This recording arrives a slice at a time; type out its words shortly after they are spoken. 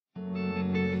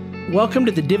Welcome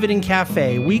to the Dividend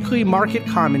Cafe, weekly market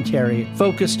commentary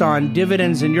focused on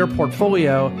dividends in your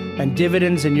portfolio and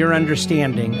dividends in your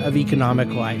understanding of economic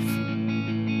life.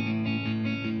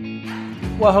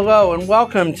 Well, hello and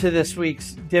welcome to this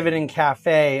week's Dividend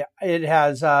Cafe. It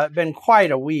has been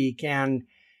quite a week and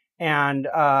in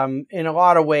a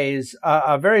lot of ways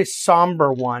a very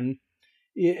somber one.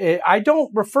 I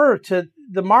don't refer to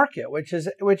the market, which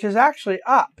is actually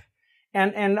up.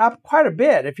 And up quite a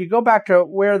bit. If you go back to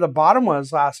where the bottom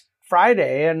was last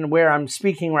Friday and where I'm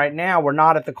speaking right now, we're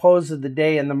not at the close of the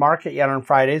day in the market yet on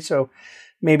Friday, so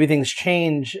maybe things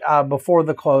change before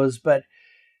the close. But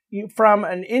from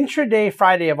an intraday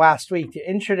Friday of last week to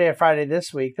intraday of Friday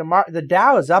this week, the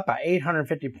Dow is up by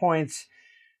 850 points.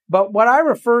 But what I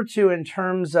refer to in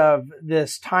terms of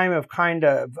this time of kind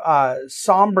of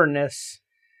somberness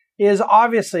is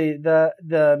obviously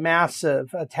the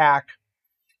massive attack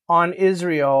on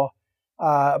Israel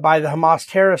by the Hamas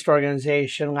terrorist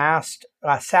organization last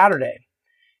Saturday,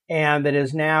 and that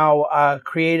has now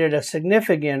created a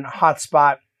significant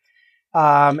hotspot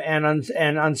and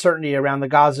uncertainty around the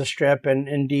Gaza Strip, and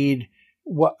indeed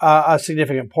a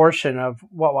significant portion of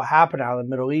what will happen out of the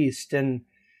Middle East. And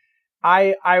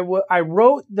I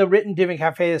wrote the written Dividend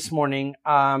Cafe this morning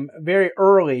very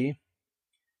early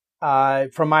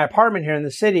from my apartment here in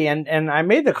the city, and I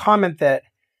made the comment that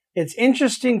it's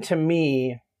interesting to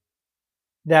me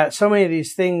that so many of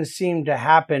these things seem to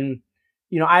happen.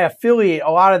 You know, I affiliate a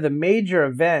lot of the major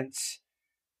events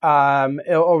over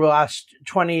the last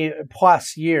 20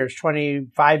 plus years,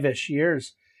 25-ish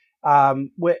years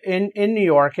in New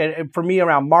York. And for me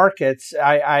around markets,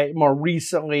 I more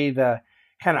recently the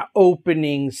kind of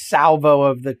opening salvo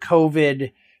of the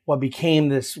COVID, what became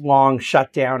this long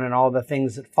shutdown and all the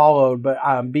things that followed. But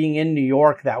being in New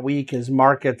York that week as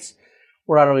markets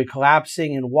were utterly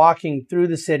collapsing, and walking through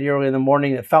the city early in the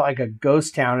morning, it felt like a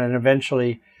ghost town, and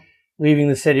eventually leaving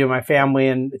the city with my family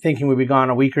and thinking we'd be gone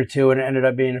a week or two, and it ended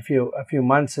up being a few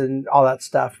months and all that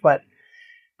stuff. But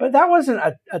that wasn't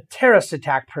a terrorist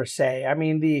attack per se. I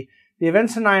mean, the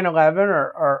events of 9/11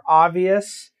 are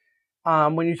obvious.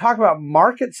 When you talk about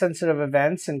market sensitive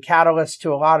events and catalysts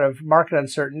to a lot of market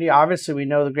uncertainty, obviously we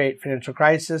know the great financial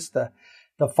crisis, the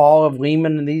fall of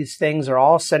Lehman, and these things are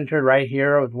all centered right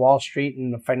here with Wall Street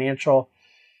and the financial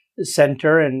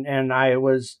center. And I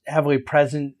was heavily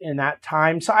present in that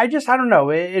time. So I don't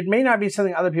know. It may not be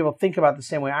something other people think about the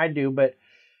same way I do, but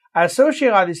I associate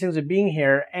a lot of these things with being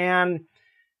here. And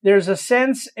there's a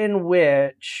sense in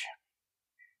which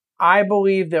I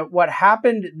believe that what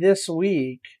happened this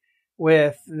week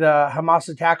with the Hamas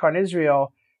attack on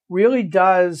Israel really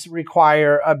does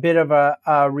require a bit of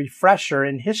a refresher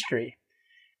in history.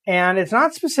 And it's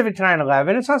not specific to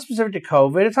 9/11. It's not specific to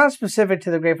COVID. It's not specific to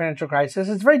the great financial crisis.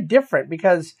 It's very different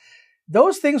because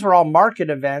those things were all market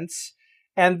events.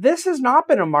 And this has not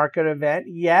been a market event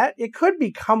yet. It could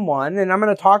become one. And I'm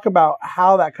going to talk about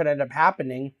how that could end up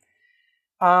happening.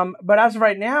 But as of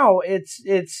right now, it's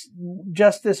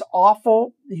just this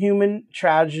awful human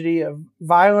tragedy of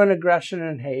violent aggression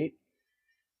and hate.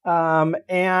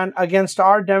 And against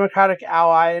our Democratic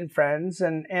ally and friends.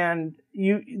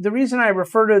 The reason I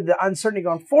refer to the uncertainty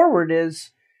going forward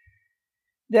is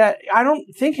that I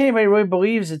don't think anybody really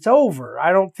believes it's over.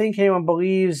 I don't think anyone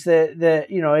believes that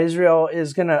Israel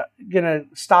is gonna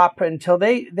stop until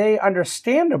they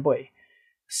understandably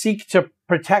seek to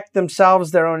protect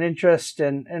themselves, their own interest,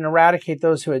 and eradicate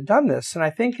those who had done this. And I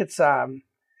think it's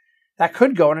that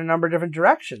could go in a number of different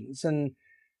directions. And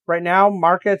right now,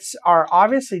 markets are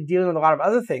obviously dealing with a lot of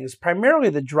other things, primarily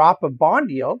the drop of bond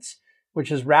yields, which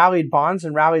has rallied bonds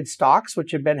and rallied stocks,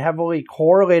 which have been heavily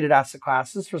correlated asset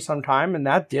classes for some time, and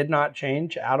that did not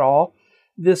change at all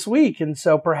this week. And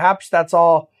so perhaps that's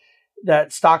all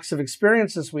that stocks have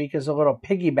experienced this week is a little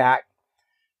piggyback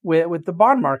with the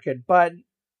bond market. But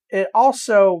it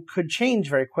also could change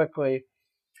very quickly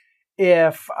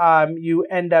if you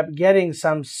end up getting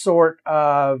some sort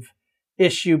of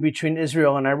issue between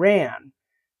Israel and Iran,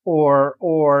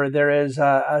 or there is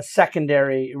a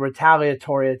secondary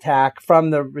retaliatory attack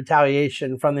from the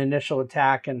retaliation from the initial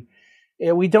attack, and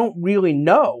we don't really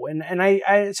know.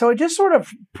 And so it just sort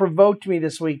of provoked me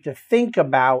this week to think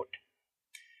about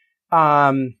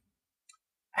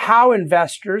how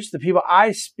investors, the people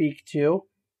I speak to,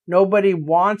 nobody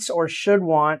wants or should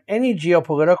want any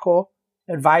geopolitical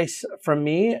advice from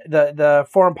me. The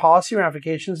foreign policy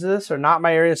ramifications of this are not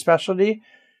my area of specialty.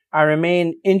 I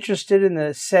remain interested in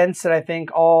the sense that I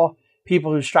think all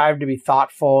people who strive to be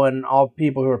thoughtful and all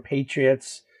people who are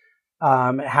patriots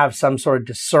have some sort of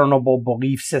discernible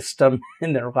belief system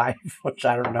in their life, which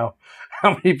I don't know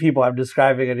how many people I'm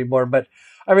describing anymore. But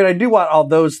I mean, I do want all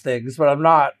those things, but I'm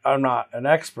not an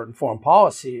expert in foreign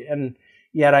policy. And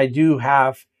yet I do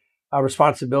have a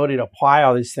responsibility to apply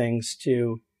all these things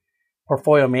to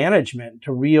portfolio management,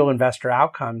 to real investor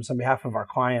outcomes on behalf of our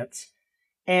clients.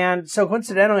 And so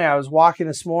coincidentally, I was walking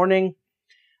this morning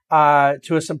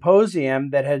to a symposium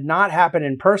that had not happened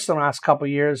in person the last couple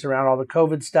of years around all the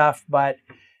COVID stuff, but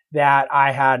that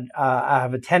I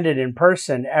have attended in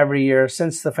person every year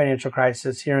since the financial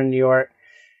crisis here in New York,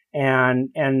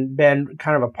 and been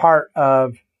kind of a part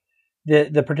of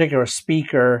the particular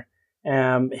speaker.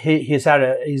 He's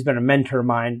been a mentor of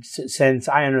mine since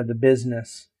I entered the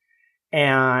business.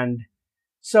 And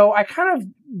so I kind of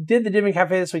did the Dividend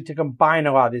Cafe this week to combine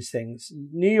a lot of these things.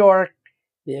 New York,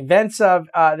 the events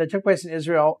that took place in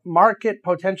Israel, market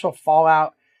potential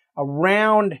fallout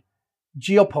around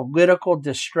geopolitical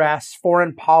distress,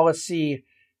 foreign policy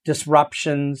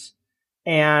disruptions,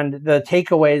 and the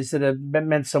takeaways that have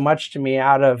meant so much to me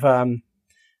out of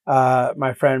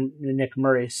my friend Nick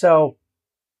Murray. So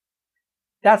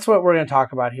that's what we're going to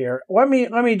talk about here. Let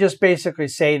me just basically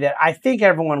say that I think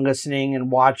everyone listening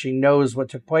and watching knows what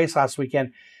took place last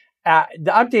weekend. The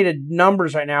updated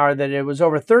numbers right now are that it was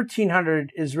over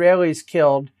 1,300 Israelis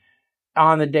killed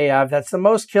on the day of. That's the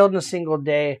most killed in a single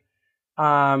day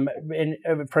in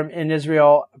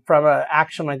Israel from an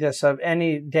action like this of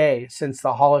any day since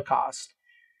the Holocaust.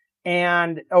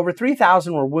 And over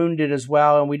 3,000 were wounded as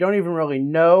well. And we don't even really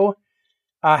know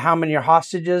how many are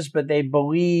hostages, but they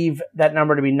believe that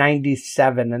number to be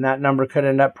 97, and that number could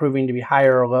end up proving to be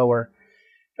higher or lower.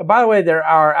 By the way, there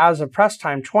are, as of press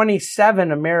time,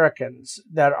 27 Americans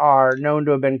that are known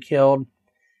to have been killed.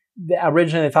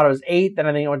 Originally, they thought it was 8, then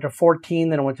I think it went to 14,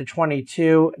 then it went to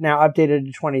 22, now updated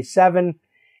to 27,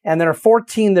 and there are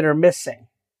 14 that are missing.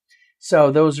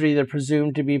 So those are either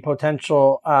presumed to be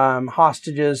potential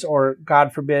hostages or,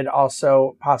 God forbid,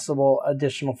 also possible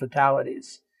additional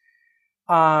fatalities.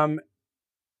 An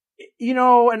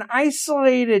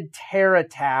isolated terror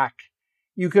attack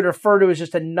you could refer to as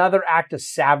just another act of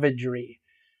savagery,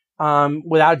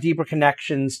 without deeper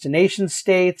connections to nation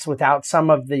states, without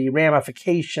some of the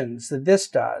ramifications that this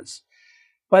does.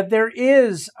 But there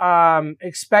is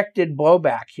expected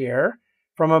blowback here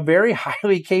from a very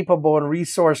highly capable and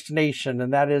resourced nation,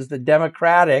 and that is the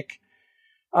democratic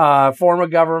form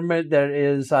of government that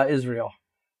is Israel.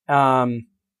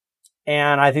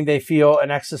 And I think they feel an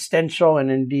existential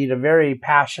and indeed a very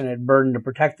passionate burden to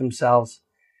protect themselves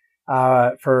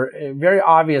for very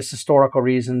obvious historical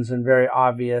reasons and very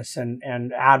obvious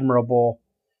and admirable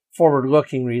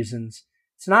forward-looking reasons.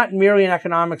 It's not merely an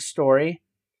economic story,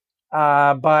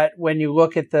 but when you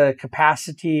look at the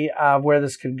capacity of where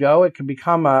this could go, it could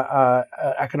become a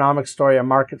economic story, a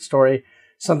market story,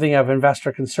 something of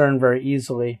investor concern very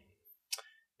easily.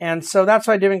 And so that's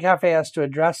why Dividend Cafe has to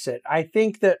address it. I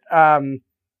think that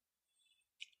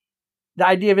the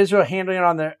idea of Israel handling it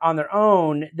on their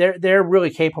own, they're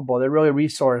really capable, they're really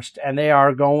resourced, and they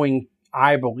are going,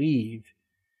 I believe,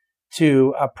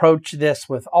 to approach this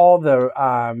with all the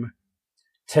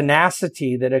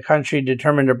tenacity that a country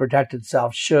determined to protect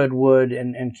itself should, would,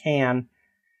 and can.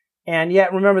 And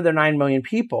yet, remember, they're 9 million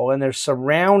people, and they're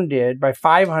surrounded by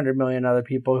 500 million other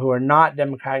people who are not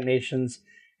democratic nations,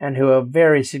 and who a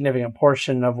very significant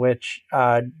portion of which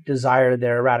desire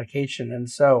their eradication. And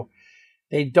so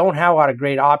they don't have a lot of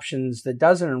great options that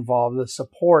doesn't involve the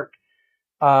support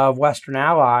of Western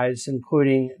allies,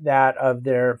 including that of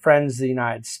their friends, the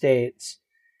United States.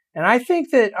 And I think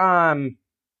that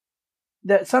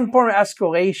that some form of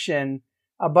escalation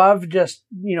above just,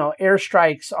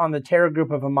 airstrikes on the terror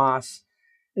group of Hamas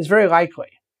is very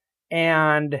likely.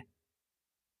 And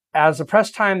as of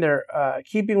press time, they're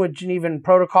keeping with Genevan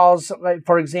protocols. Like,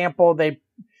 for example, they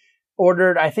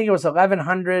ordered, I think it was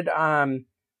 1,100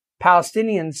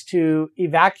 Palestinians to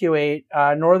evacuate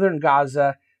northern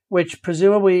Gaza, which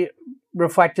presumably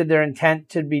reflected their intent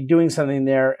to be doing something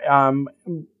there,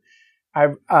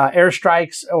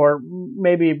 airstrikes or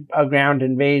maybe a ground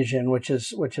invasion, which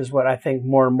is what I think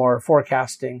more and more are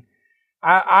forecasting.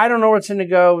 I don't know what's going to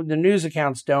go. The news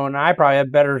accounts don't. I probably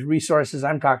have better resources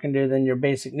I'm talking to than your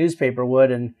basic newspaper would,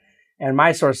 and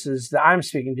my sources that I'm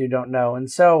speaking to don't know.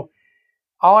 And so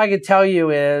all I can tell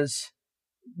you is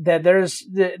that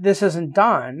this isn't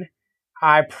done.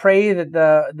 I pray that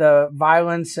the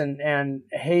violence and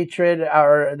hatred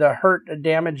or the hurt,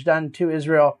 damage done to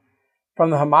Israel from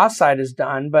the Hamas side is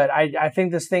done, but I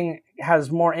think this thing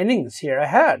has more innings here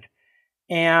ahead.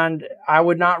 And I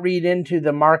would not read into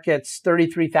the market's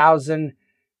 33,000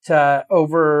 to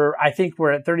over, I think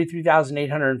we're at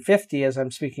 33,850 as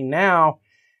I'm speaking now,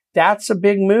 that's a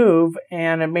big move,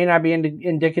 and it may not be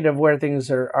indicative of where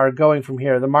things are going from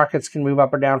here. The markets can move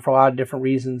up or down for a lot of different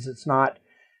reasons. It's not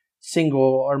single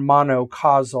or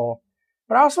mono-causal.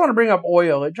 But I also want to bring up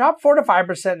oil. It dropped 4 to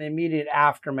 5% in the immediate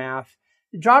aftermath.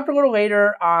 It dropped a little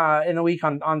later in the week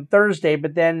on Thursday,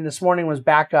 but then this morning was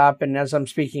back up, and as I'm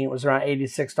speaking, it was around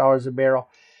 $86 a barrel.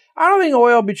 I don't think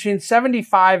oil between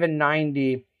 75 and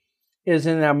 90 is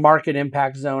in a market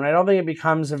impact zone. I don't think it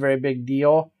becomes a very big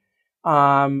deal.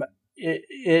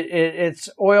 It's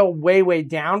oil way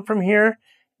down from here.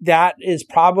 That is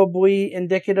probably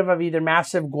indicative of either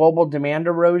massive global demand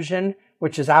erosion,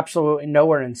 which is absolutely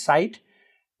nowhere in sight,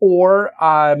 or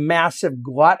a massive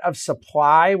glut of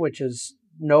supply, which is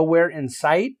nowhere in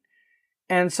sight.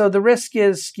 And so the risk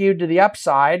is skewed to the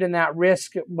upside, and that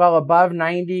risk well above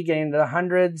 90, getting to the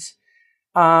hundreds,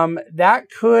 that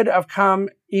could have come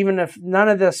even if none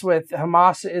of this with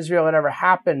Hamas, Israel had ever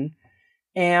happened.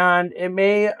 And it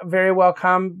may very well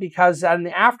come because in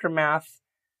the aftermath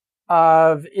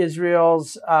of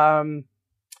Israel's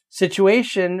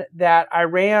situation, that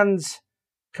Iran's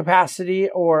capacity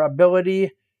or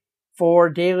ability for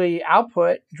daily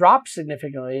output drops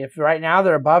significantly. If right now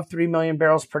they're above 3 million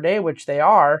barrels per day, which they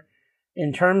are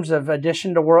in terms of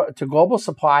addition to global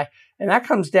supply, and that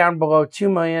comes down below 2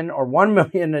 million or 1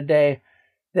 million a day,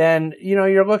 then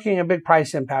you're looking at a big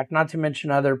price impact, not to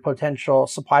mention other potential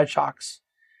supply shocks.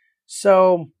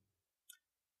 So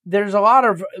there's a lot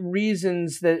of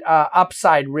reasons that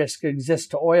upside risk exists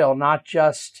to oil, not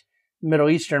just Middle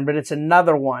Eastern, but it's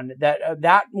another one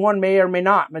that one may or may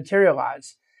not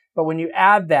materialize. But when you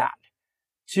add that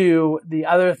to the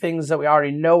other things that we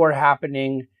already know are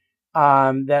happening,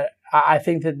 that I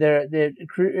think that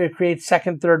it creates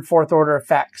second, third, fourth order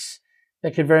effects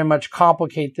that could very much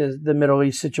complicate the Middle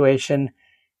East situation.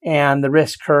 And the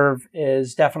risk curve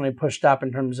is definitely pushed up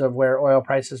in terms of where oil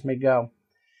prices may go.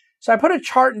 So I put a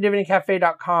chart in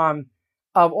dividendcafe.com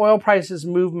of oil prices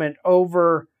movement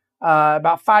over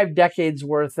about 5 decades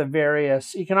worth of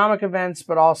various economic events,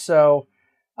 but also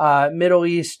Middle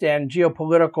East and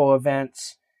geopolitical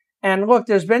events. And look,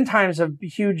 there's been times of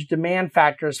huge demand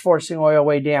factors forcing oil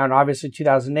way down. Obviously,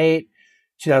 2008,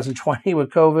 2020 with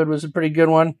COVID was a pretty good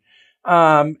one.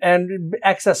 And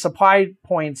excess supply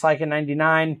points like in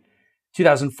 99,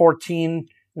 2014,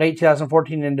 late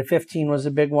 2014 into 15 was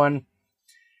a big one.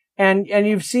 And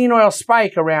you've seen oil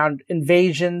spike around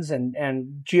invasions and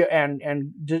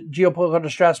geopolitical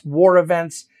distress, war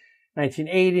events,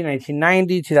 1980,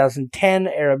 1990, 2010,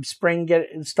 Arab Spring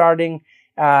starting,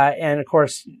 and of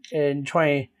course in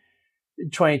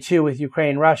 2022 with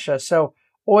Ukraine, Russia. So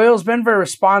oil's been very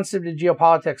responsive to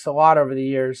geopolitics a lot over the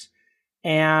years.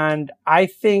 And I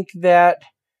think that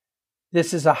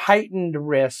this is a heightened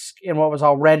risk in what was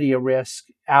already a risk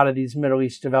out of these Middle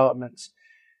East developments.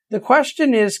 The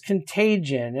question is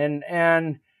contagion.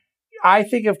 And I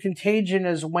think of contagion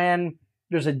as when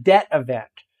there's a debt event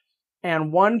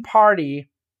and one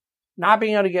party not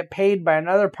being able to get paid by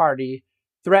another party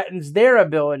threatens their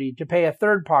ability to pay a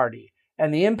third party.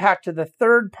 And the impact to the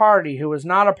third party who was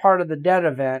not a part of the debt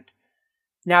event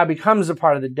now becomes a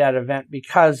part of the debt event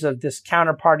because of this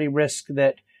counterparty risk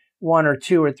that 1 or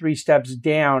 2 or 3 steps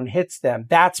down hits them.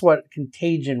 That's what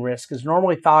contagion risk is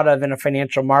normally thought of in a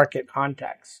financial market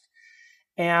context.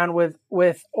 And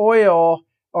with oil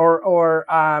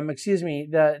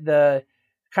the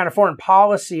kind of foreign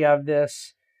policy of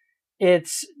this,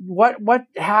 it's what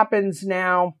happens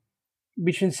now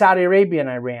between Saudi Arabia and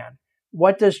Iran.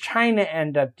 What does China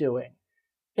end up doing?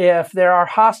 If there are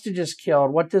hostages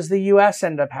killed, what does the U.S.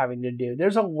 end up having to do?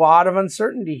 There's a lot of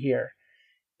uncertainty here.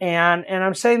 And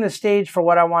I'm setting the stage for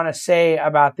what I want to say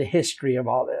about the history of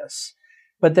all this.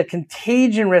 But the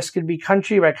contagion risk could be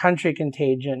country by country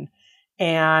contagion.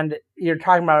 And you're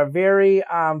talking about a very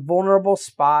vulnerable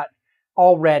spot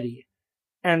already.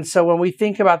 And so when we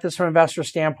think about this from an investor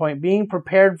standpoint, being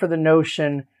prepared for the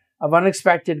notion of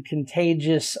unexpected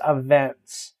contagious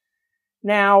events.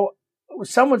 Now,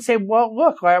 some would say, well,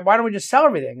 look, why don't we just sell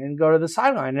everything and go to the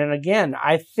sideline? And again,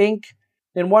 I think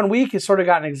in 1 week, you sort of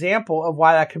got an example of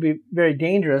why that could be very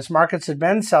dangerous. Markets had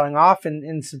been selling off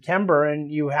in September,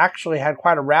 and you actually had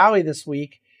quite a rally this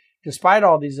week despite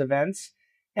all these events.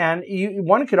 And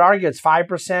one could argue it's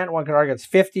 5%, one could argue it's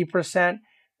 50%,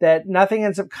 that nothing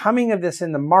ends up coming of this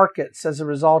in the markets as a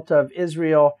result of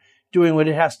Israel doing what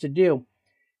it has to do.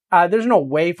 There's no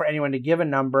way for anyone to give a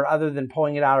number other than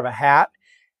pulling it out of a hat.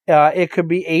 It could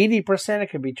be 80%, it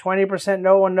could be 20%.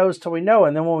 No one knows till we know.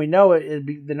 And then when we know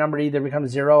it, the number either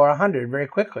becomes 0 or 100 very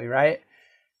quickly, right?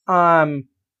 I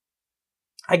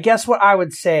guess what I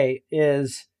would say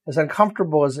is, as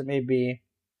uncomfortable as it may be,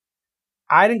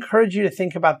 I'd encourage you to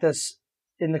think about this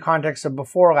in the context of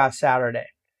before last Saturday.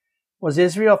 Was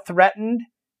Israel threatened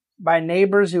by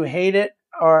neighbors who hate it,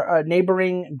 or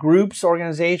neighboring groups,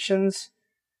 organizations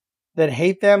that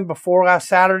hate them before last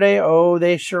Saturday? Oh,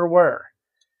 they sure were.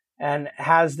 And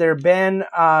has there been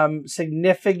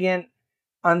significant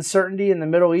uncertainty in the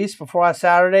Middle East before last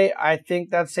Saturday? I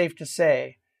think that's safe to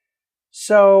say.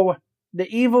 So the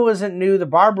evil isn't new. The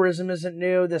barbarism isn't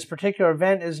new. This particular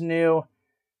event is new.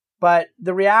 But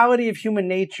the reality of human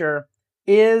nature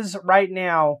is right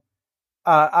now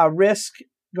a risk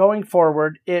going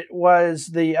forward. It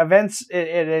was the events,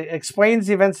 it explains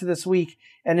the events of this week,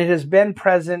 and it has been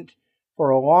present for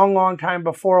a long, long time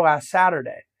before last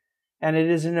Saturday. And it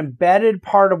is an embedded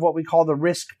part of what we call the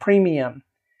risk premium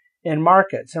in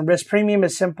markets. And risk premium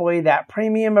is simply that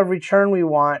premium of return we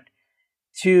want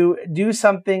to do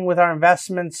something with our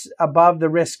investments above the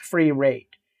risk-free rate.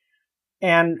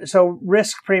 And so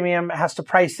risk premium has to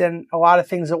price in a lot of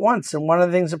things at once. And one of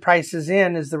the things it prices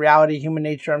in is the reality of human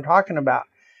nature I'm talking about.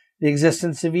 The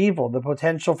existence of evil, the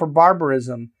potential for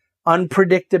barbarism,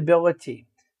 unpredictability,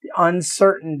 the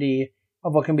uncertainty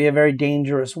of what can be a very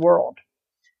dangerous world.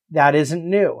 That isn't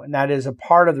new. And that is a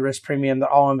part of the risk premium that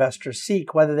all investors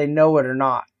seek, whether they know it or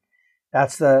not.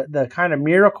 That's the kind of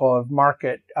miracle of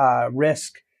market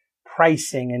risk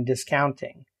pricing and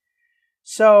discounting.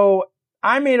 So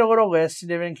I made a little list at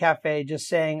Dividend Cafe just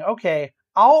saying, okay,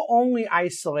 I'll only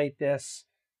isolate this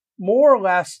more or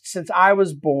less since I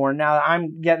was born. Now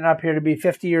I'm getting up here to be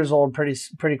 50 years old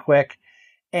pretty quick,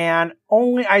 and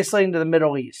only isolating to the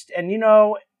Middle East. And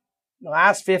the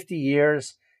last 50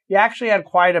 years, you actually had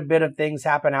quite a bit of things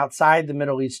happen outside the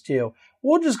Middle East too.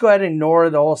 We'll just go ahead and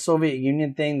ignore the whole Soviet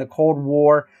Union thing, the Cold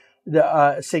War,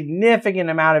 the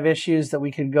significant amount of issues that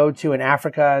we could go to in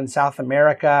Africa and South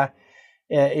America,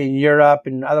 in Europe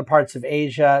and other parts of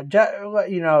Asia,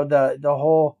 the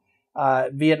whole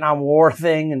Vietnam War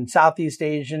thing and Southeast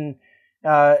Asian.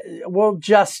 We'll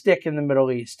just stick in the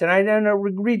Middle East. And I'm going to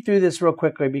read through this real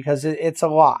quickly because it's a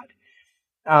lot.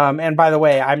 And by the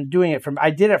way, I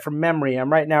did it from memory.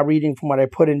 I'm right now reading from what I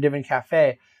put in Dividend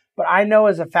Cafe. But I know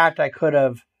as a fact I could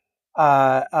have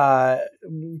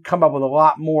come up with a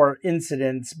lot more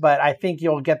incidents, but I think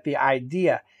you'll get the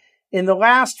idea. In the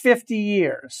last 50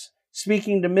 years,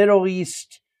 speaking to Middle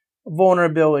East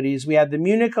vulnerabilities, we had the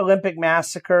Munich Olympic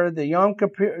Massacre, the Yom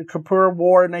Kippur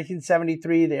War in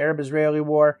 1973, the Arab-Israeli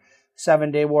War,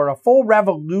 7-Day War, a full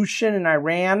revolution in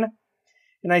Iran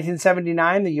in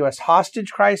 1979, the U.S.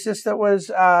 hostage crisis that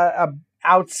was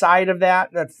outside of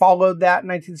that followed that in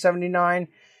 1979,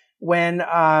 when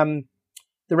the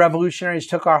revolutionaries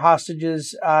took our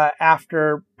hostages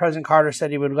after President Carter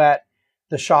said he would let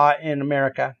the Shah in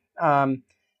America.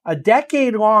 A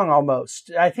decade long almost,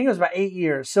 I think it was about 8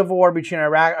 years, civil war between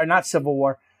Iraq, or not civil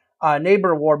war,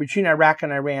 neighbor war between Iraq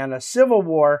and Iran, a civil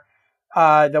war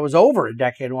that was over a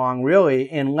decade long, really,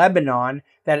 in Lebanon,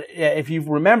 that, if you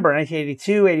remember,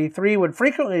 1982, 83, would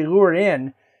frequently lure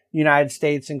in the United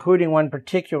States, including one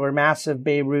particular massive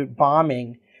Beirut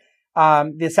bombing.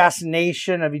 The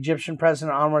assassination of Egyptian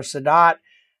President Anwar Sadat,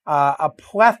 a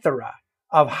plethora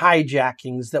of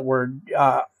hijackings that were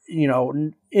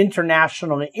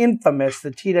internationally infamous,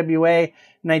 the TWA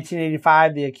in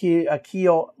 1985, the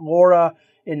Akil Laura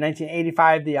in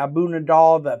 1985, the Abu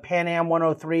Nidal, the Pan Am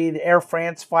 103, the Air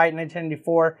France flight in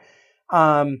 1994.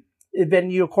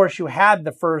 Then you had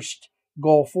the first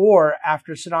Gulf War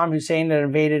after Saddam Hussein had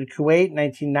invaded Kuwait in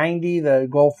 1990, the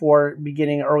Gulf War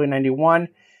beginning early 91.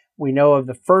 We know of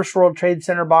the first World Trade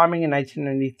Center bombing in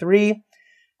 1993.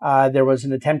 There was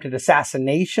an attempted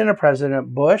assassination of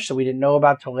President Bush that we didn't know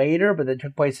about till later, but that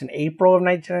took place in April of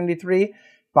 1993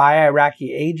 by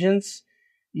Iraqi agents.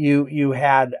 You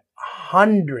had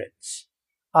hundreds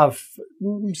of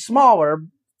smaller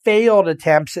failed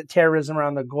attempts at terrorism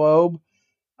around the globe.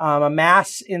 A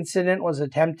mass incident was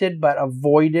attempted but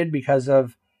avoided because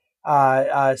of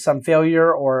some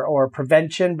failure or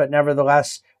prevention, but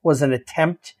nevertheless was an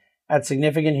attempt at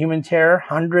significant human terror.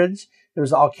 Hundreds. There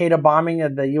was the Al-Qaeda bombing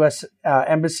of the U.S.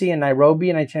 Embassy in Nairobi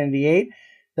in 1998,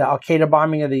 the Al-Qaeda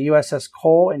bombing of the USS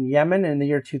Cole in Yemen in the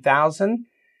year 2000,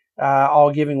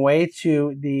 all giving way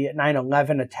to the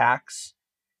 9/11 attacks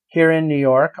here in New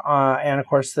York, and of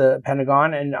course the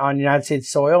Pentagon and on United States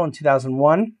soil in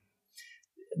 2001.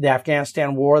 The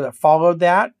Afghanistan war that followed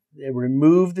that, it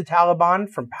removed the Taliban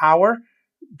from power.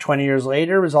 20 years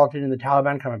later, resulted in the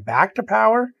Taliban coming back to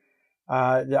power.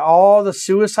 All the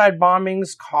suicide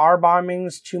bombings, car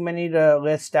bombings, too many to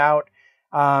list out,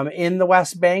 in the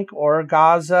West Bank or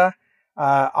Gaza,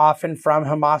 often from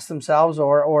Hamas themselves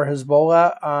or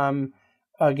Hezbollah,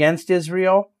 against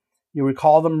Israel. You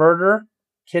recall the murder,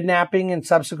 kidnapping and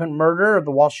subsequent murder of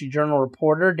the Wall Street Journal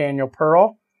reporter Daniel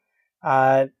Pearl,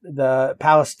 the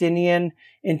Palestinian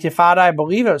Intifada, I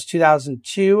believe it was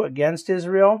 2002, against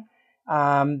Israel,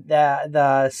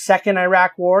 the second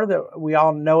Iraq War that we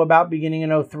all know about beginning in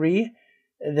 2003,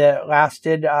 that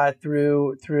lasted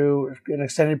through an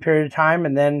extended period of time,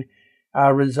 and then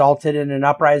resulted in an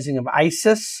uprising of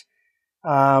ISIS,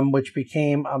 which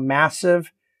became a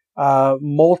massive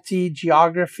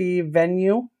multi-geography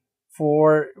venue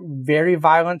for very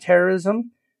violent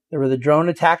terrorism. There were the drone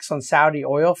attacks on Saudi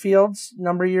oil fields a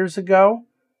number of years ago.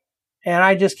 And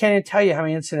I just can't even tell you how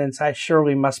many incidents I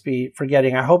surely must be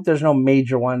forgetting. I hope there's no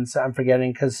major ones I'm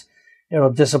forgetting, because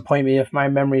it'll disappoint me if my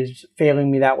memory is failing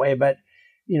me that way. But,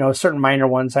 certain minor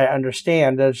ones I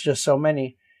understand. There's just so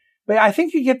many. But I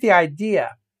think you get the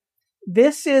idea.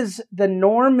 This is the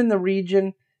norm in the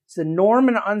region. It's the norm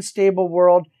in an unstable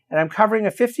world. And I'm covering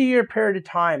a 50-year period of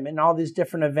time in all these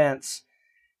different events.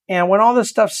 And when all this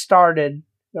stuff started,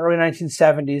 the early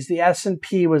 1970s, the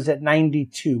S&P was at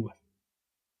 92.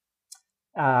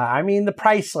 The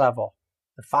price level.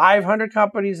 The 500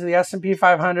 companies of the S&P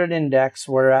 500 index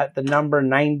were at the number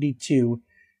 92,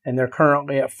 and they're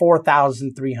currently at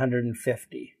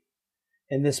 4,350.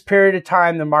 In this period of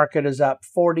time, the market is up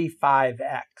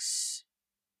 45x.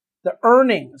 The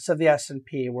earnings of the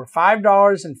S&P were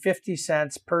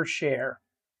 $5.50 per share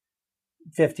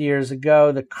 50 years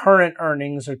ago. The current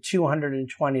earnings are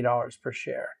 $220 per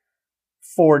share,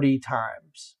 40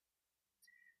 times.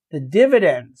 The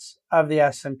dividends of the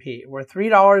S&P were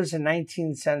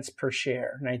 $3.19 per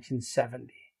share,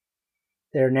 1970.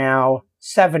 They're now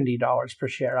 $70 per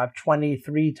share, up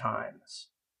 23 times.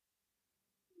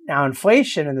 Now,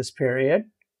 inflation in this period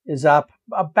is up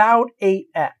about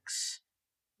 8x,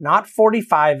 not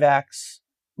 45x,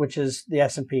 which is the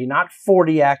S&P, not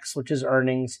 40x, which is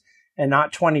earnings, and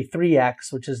not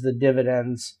 23x, which is the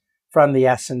dividends from the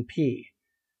S&P.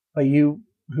 But you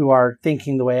who are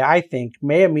thinking the way I think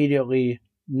may immediately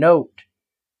note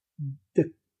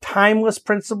the timeless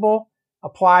principle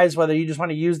applies whether you just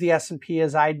want to use the S&P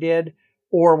as I did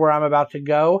or where I'm about to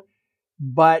go.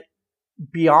 But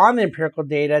beyond the empirical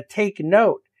data, take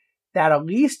note that at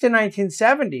least in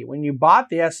 1970, when you bought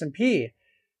the S&P,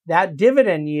 that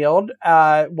dividend yield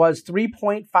was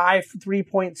 3.5,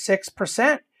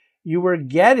 3.6%. You were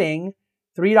getting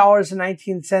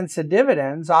 $3.19 of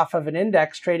dividends off of an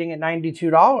index trading at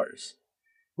 $92.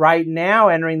 Right now,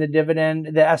 entering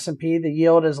the S&P, the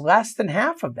yield is less than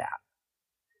half of that.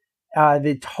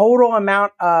 The total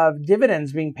amount of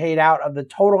dividends being paid out of the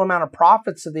total amount of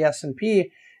profits of the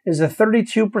S&P is a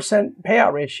 32%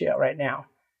 payout ratio right now.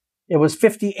 It was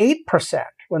 58%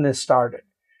 when this started.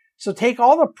 So take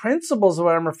all the principles of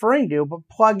what I'm referring to, but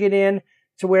plug it in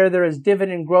to where there is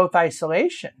dividend growth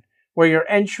isolation, where your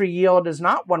entry yield is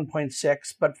not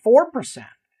 1.6, but 4%,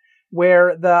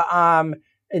 where the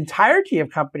entirety of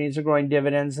companies are growing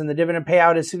dividends and the dividend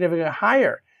payout is significantly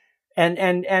higher.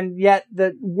 And yet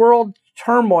the world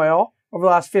turmoil over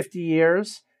the last 50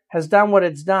 years has done what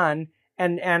it's done,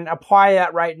 and apply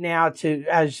that right now to,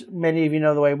 as many of you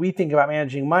know, the way we think about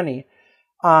managing money.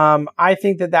 I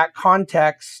think that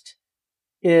context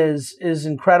is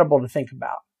incredible to think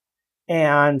about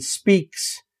and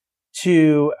speaks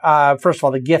to, first of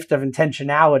all, the gift of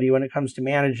intentionality when it comes to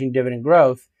managing dividend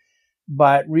growth,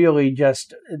 but really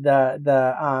just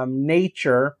the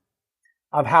nature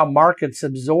of how markets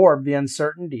absorb the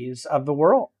uncertainties of the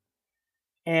world.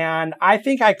 And I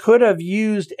think I could have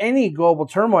used any global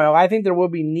turmoil. I think there will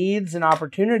be needs and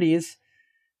opportunities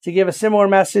to give a similar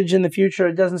message in the future.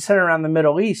 It doesn't center around the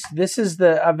Middle East. This is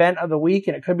the event of the week,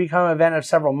 and it could become an event of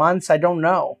several months. I don't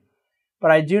know.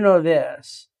 But I do know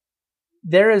this.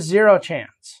 There is zero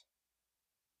chance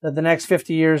that the next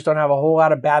 50 years don't have a whole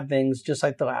lot of bad things just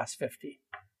like the last 50.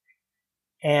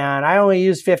 And I only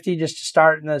used 50 just to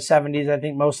start in the 70s. I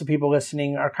think most of the people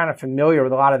listening are kind of familiar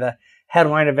with a lot of the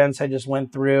headline events I just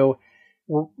went through.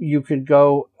 You could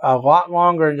go a lot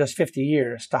longer than just 50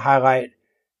 years to highlight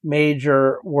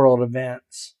major world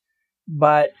events.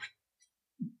 But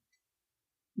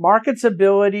markets'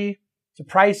 ability to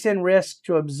price in risk,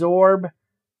 to absorb,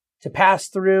 to pass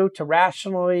through, to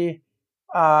rationally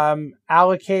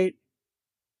allocate,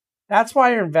 that's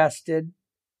why you're invested.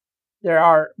 There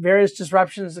are various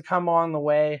disruptions that come along the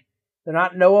way. They're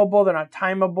not knowable. They're not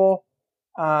timeable.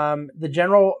 The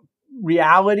general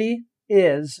reality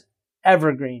is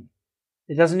evergreen.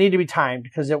 It doesn't need to be timed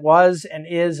because it was and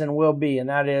is and will be. And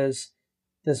that is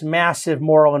this massive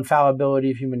moral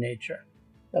infallibility of human nature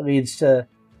that leads to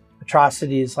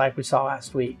atrocities like we saw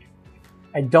last week.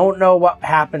 I don't know what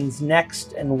happens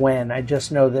next and when. I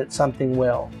just know that something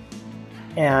will.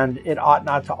 And it ought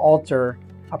not to alter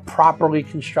a properly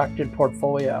constructed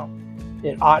portfolio.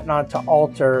 It ought not to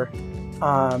alter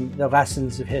the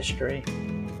lessons of history.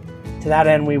 To that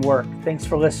end, we work. Thanks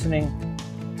for listening.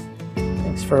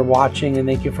 Thanks for watching, and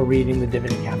thank you for reading the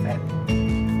Dividend Cafe.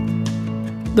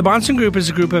 The Bahnsen Group is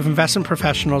a group of investment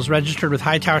professionals registered with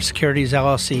Hightower Securities,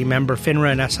 LLC, member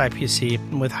FINRA and SIPC,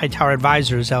 and with Hightower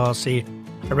Advisors, LLC,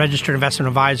 a registered investment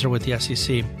advisor with the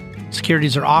SEC.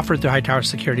 Securities are offered through Hightower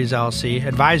Securities, LLC.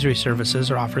 Advisory services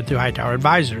are offered through Hightower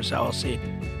Advisors, LLC.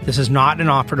 This is not an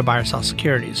offer to buy or sell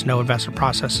securities. No investment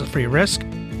process is free of risk.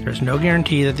 There is no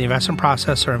guarantee that the investment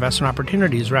process or investment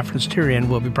opportunities referenced herein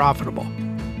will be profitable.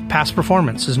 Past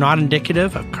performance is not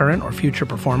indicative of current or future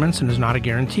performance and is not a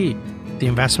guarantee. The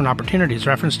investment opportunities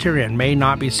referenced herein may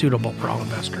not be suitable for all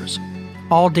investors.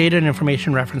 All data and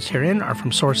information referenced herein are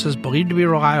from sources believed to be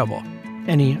reliable.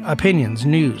 Any opinions,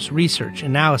 news, research,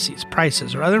 analyses,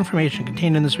 prices, or other information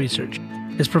contained in this research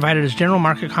is provided as general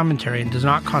market commentary and does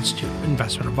not constitute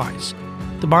investment advice.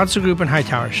 The Bahnsen Group and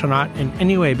Hightower shall not in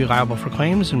any way be liable for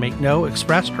claims and make no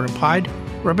expressed or implied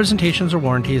representations or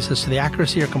warranties as to the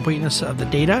accuracy or completeness of the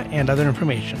data and other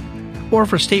information, or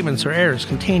for statements or errors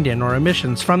contained in or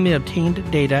omissions from the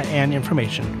obtained data and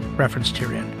information referenced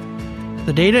herein.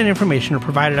 The data and information are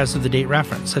provided as of the date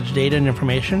referenced. Such data and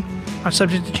information are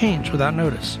subject to change without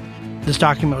notice. This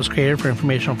document was created for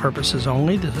informational purposes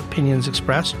only. The opinions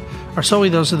expressed are solely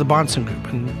those of the Bahnsen Group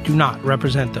and do not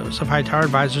represent those of Hightower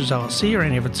Advisors, LLC, or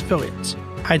any of its affiliates.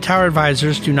 Hightower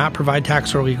Advisors do not provide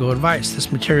tax or legal advice.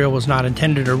 This material was not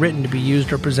intended or written to be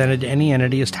used or presented to any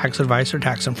entity as tax advice or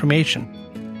tax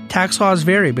information. Tax laws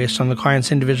vary based on the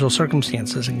client's individual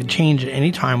circumstances and can change at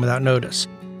any time without notice.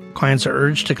 Clients are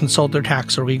urged to consult their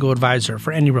tax or legal advisor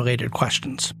for any related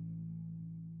questions.